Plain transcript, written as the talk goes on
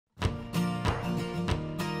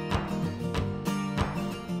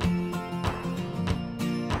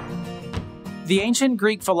The ancient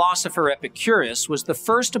Greek philosopher Epicurus was the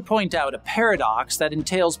first to point out a paradox that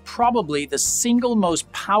entails probably the single most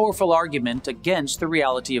powerful argument against the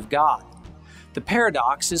reality of God. The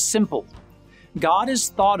paradox is simple. God is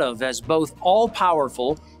thought of as both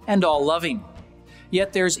all-powerful and all-loving.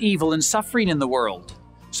 Yet there's evil and suffering in the world.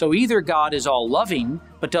 So either God is all-loving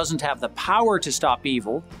but doesn't have the power to stop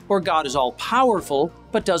evil, or God is all-powerful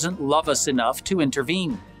but doesn't love us enough to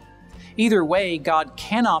intervene. Either way, God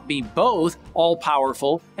cannot be both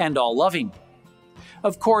all-powerful and all-loving.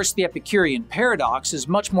 Of course, the Epicurean paradox is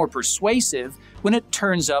much more persuasive when it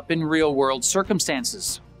turns up in real-world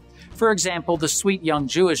circumstances. For example, the sweet young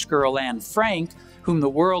Jewish girl Anne Frank, whom the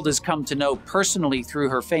world has come to know personally through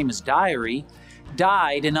her famous diary,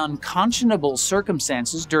 died in unconscionable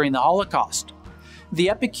circumstances during the Holocaust. The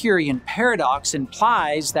Epicurean paradox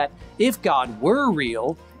implies that if God were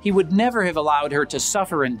real, He would never have allowed her to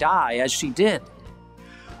suffer and die as she did.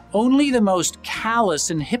 Only the most callous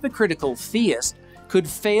and hypocritical theist could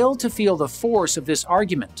fail to feel the force of this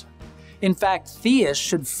argument. In fact, theists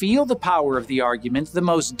should feel the power of the argument the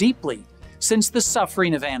most deeply, since the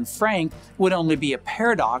suffering of Anne Frank would only be a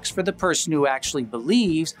paradox for the person who actually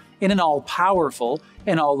believes in an all-powerful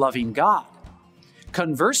and all-loving God.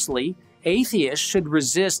 Conversely, atheists should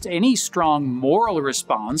resist any strong moral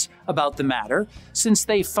response about the matter, since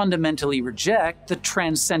they fundamentally reject the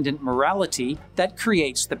transcendent morality that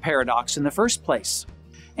creates the paradox in the first place.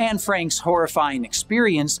 Anne Frank's horrifying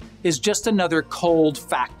experience is just another cold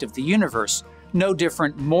fact of the universe, no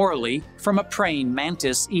different morally from a praying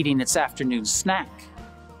mantis eating its afternoon snack.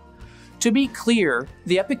 To be clear,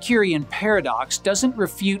 the Epicurean paradox doesn't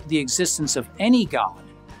refute the existence of any God,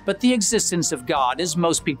 but the existence of God as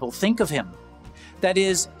most people think of Him. That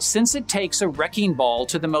is, since it takes a wrecking ball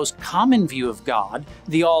to the most common view of God,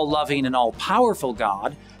 the all-loving and all-powerful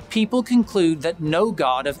God, people conclude that no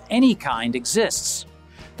God of any kind exists.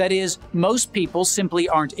 That is, most people simply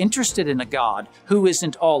aren't interested in a God who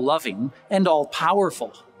isn't all-loving and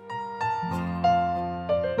all-powerful.